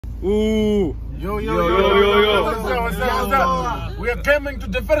Ooh. Yo. What's up? We are coming to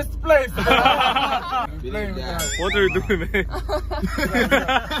the first place. What are you doing, man?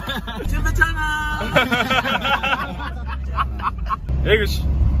 English.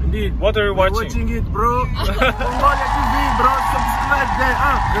 Indeed. What are you watching? Watching it, bro. Mongolia TV, bro. Subscribe there.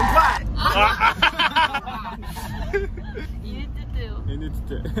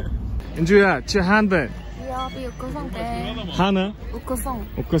 인주야, 치 한대. Ja, bij Ukosong. 하나? Ukosong.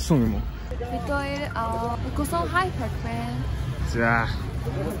 옥거송이 뭐? Bedoel, Ukosong Hyperman. 자.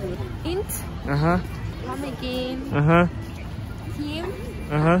 Int. 아하. Lamegin. 아하. Team.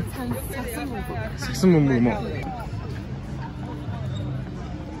 아하. saksenmungu. saksenmungu 뭐?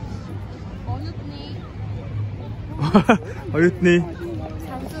 어윳니?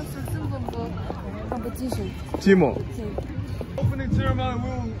 saksenmungu competition. 지모. Opening ceremony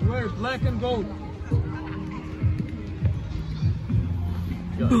will wear black and gold.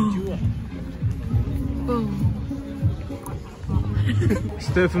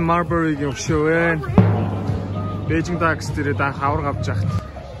 Stephen Marbury-гийн өшөө Beijing Dax-д дан хавар авч яхад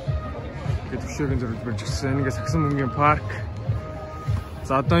гэдэг өшөөгийн зөвлөж өгсөн. Ингээ Саксенмунгийн парк.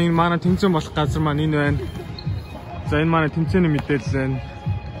 За одоо энэ манай тэмцээн болох газар маань энэ байна. За энэ манай тэмцээний мэдээлэл байна.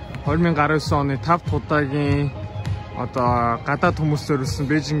 2019 оны 5 дахь удаагийн одоо гадаад хүмүүсээр үлсэн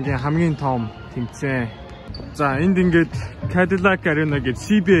Бээжингийн хамгийн том тэмцээн. За энд ингээд Cadillac Arena гэдэг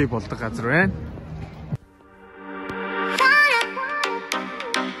CBA болдог газар байна.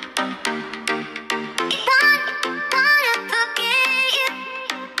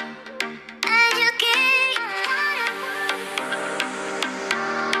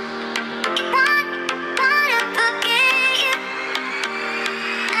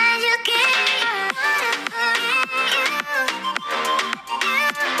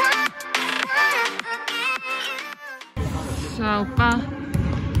 자, 오빠.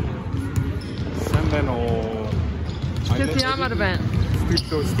 샌베노. 스티프 ямар байна?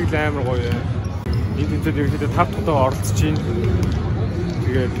 스티브 амар гоё. Энд тэмцээнд ерөнхийдөө 5 дахь оролцож байна.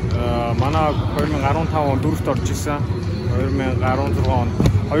 Тэгээд манай 2015 он 4-т орж исэн. 2016 он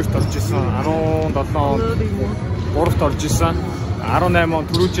 2-т орж исэн. 17 он 3-т орж исэн. 18 он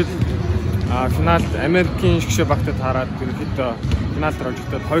түрүү жил финалд Америкийн шгшээ багтад хараад ерөнхийдөө финалд орж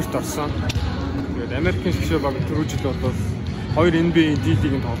ирэхэд 2-т орсон. Тэгээд Америкийн шгшээ баг түрүү жил бол 2 NBA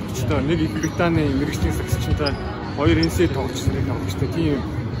D-ийн тоглогчтой, нэг Их Британий мэрэгжлийн сагсчтай, 2 NCAA тоглогчтой тоглогчтой тийм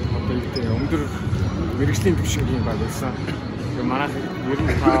одоо үүтэй өндөр мэрэгжлийн төвшингийн баг байсан. Тэгээ манайх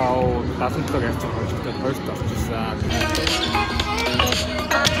 95 77 явж байгаа projekтод 2-т орчихсан.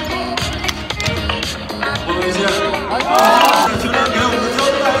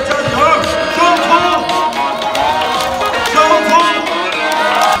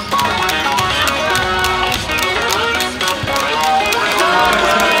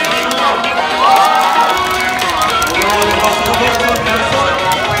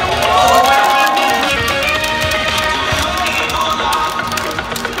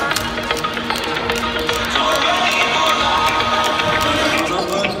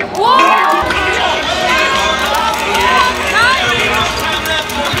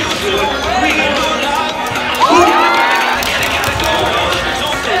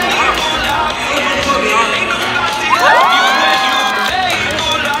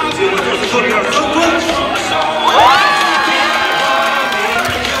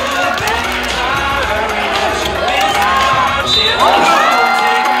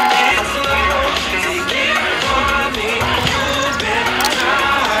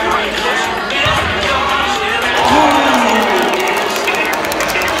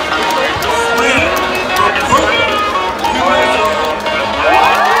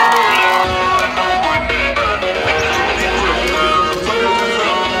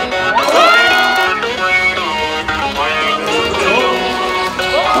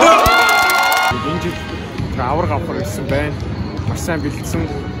 Сайн бэлдсэн.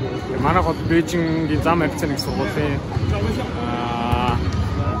 Манай гол Бээжингийн зам авцсан их сургуулийн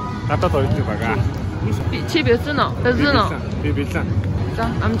гадаад оюутны байгаа. Чи бэлдсэн үү? Бэлдсэн үү? Би бэлдсэн. За,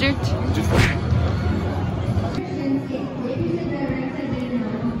 амжилт.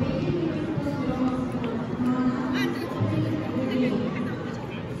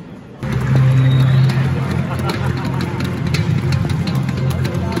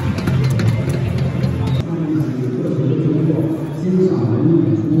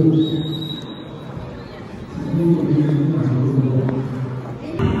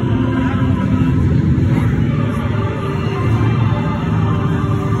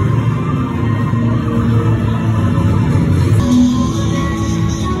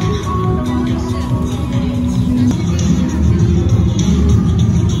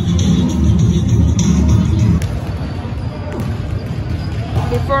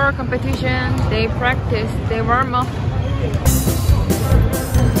 before competition, they practice, they warm up.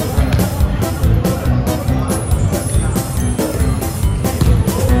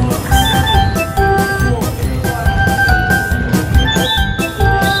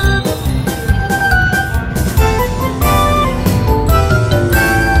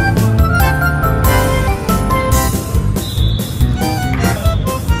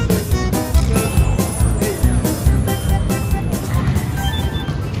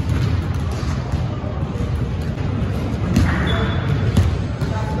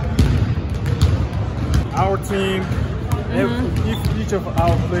 Our team, if each of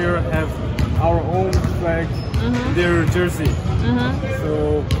our players have our own flag in their jersey.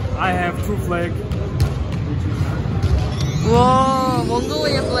 So I have two flags, which is Whoa,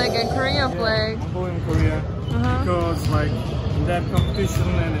 Mongolian flag and Korean flag. Mongolia and Korea. Because like in that competition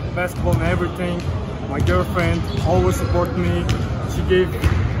and basketball and everything, my girlfriend always supported me. She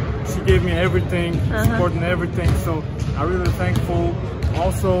gave me everything, support and everything. So I'm really thankful.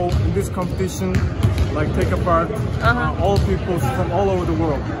 Also in this competition, like take a part all people from all over the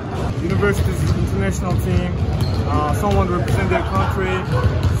world. University's international team, someone represent their country,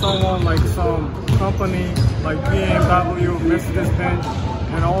 someone like some company like BMW, Mercedes-Benz,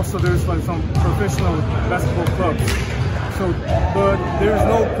 and also there's like some professional basketball clubs. So, but there's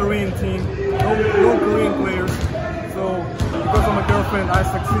no Korean team, no Korean players. So because of my girlfriend, I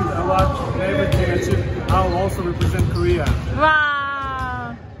succeed a lot in everything I achieve. I'll also represent Korea.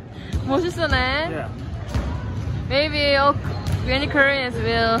 Wow, 멋있으네. Yeah. Maybe many Koreans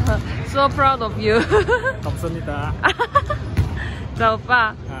will so proud of you. 감사합니다. 자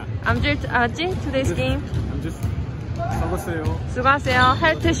오빠, 암질 알았지? Today's game. I'm just 수고하세요. 수고하세요.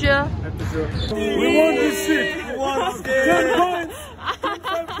 헬트 슈. We won this shit. We won 10 points,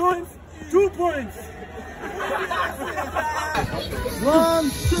 25 points, 2 points.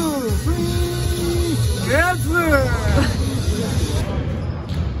 1, 2, 3. Yes.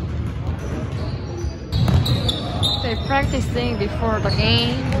 They're practicing before the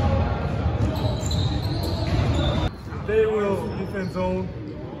game. They will defend zone.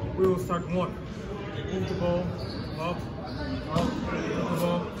 We will start one. Move the ball up, move the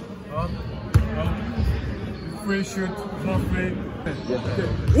ball up. Free shoot, not free.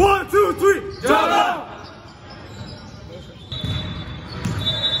 1, 2, 3. Jump!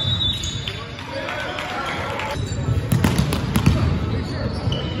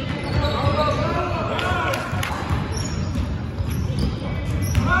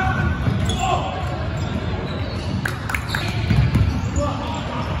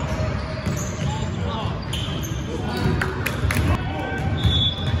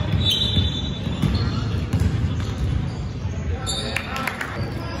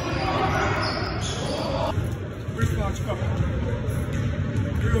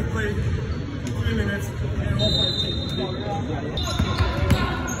 We will play 3 minutes and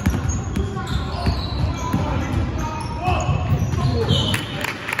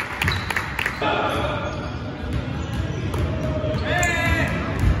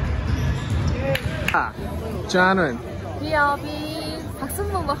Janet. BRB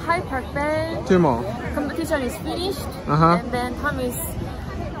박승범 High Park Band. Timo. Competition is finished. And then Tami's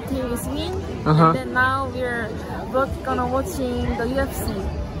team is win. And then now we're both gonna watching the UFC.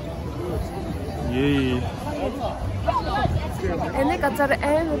 Yay. En ik had er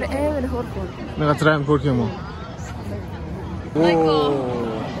even gehoord. Ik had er even gehoord, helemaal.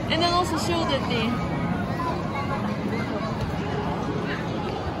 And then also show that thing.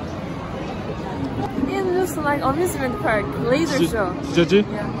 It looks like amusement park, laser show. 진짜지?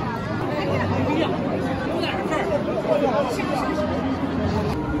 Yeah.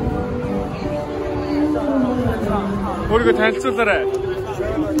 우리가 단추더래.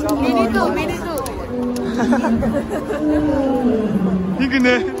 미리도. 이거네.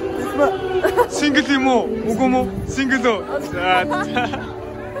 싱글티모, 오고모, 싱글도.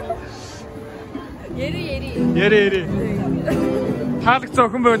 예리. Таалагдсан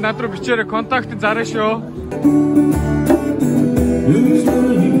охин байвал над руу бичээрэй, контакт зараа шүү.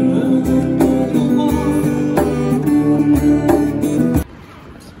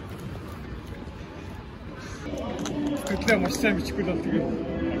 Тэглээ маш сайн бичихгүй л тэгээ.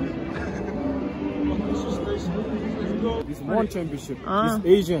 This one championship is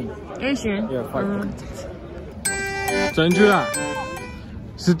Asian. Yeah, fight. Занжуя.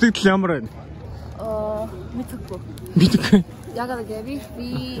 Сэтгэл ямар байна? Мэдхгүй. Ягаад гэвэл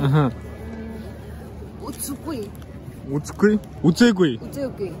би үзээгүй.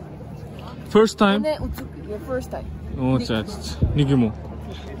 First time? First time. Оо за. Нэг юм уу?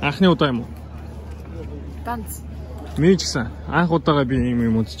 Анхны удаа юм уу? Ганц. Миний ч гэсэн анх удаага би ийм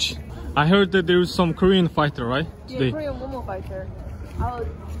юм үзчих. I heard that there is some Korean fighter, right? Today. Yeah, Korean momo fighter.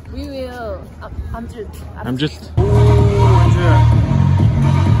 We will. I'm just.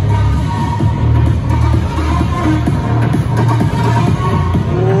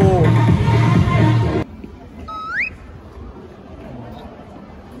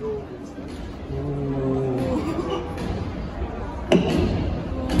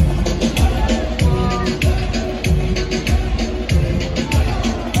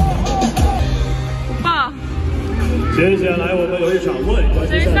 오빠. 接下来我们有一场问关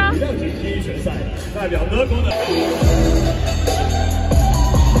系赛量级体育拳赛，代表德国的。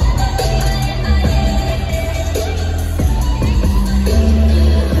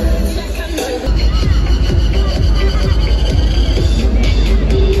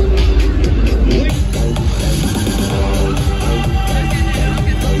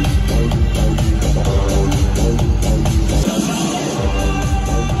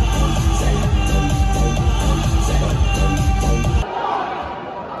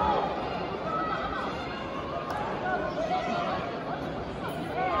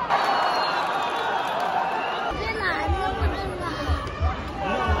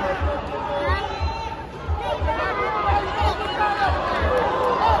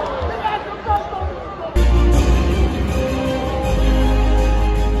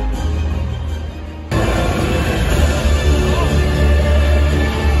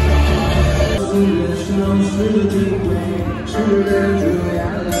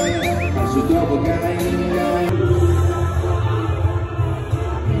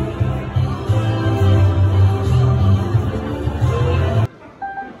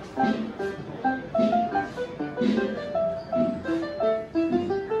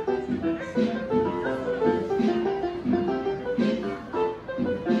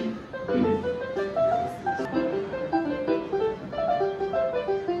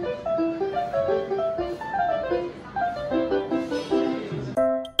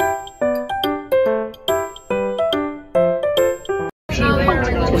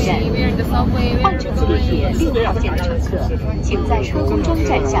 换乘地铁6号线的乘客，请在车公庄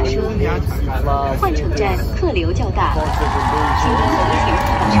站下车。换乘站客流较大，请您提前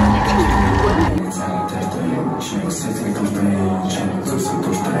到车门处通过。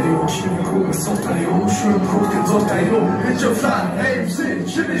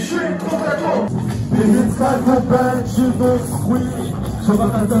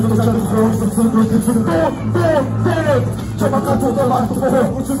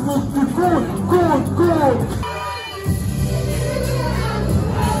 Good.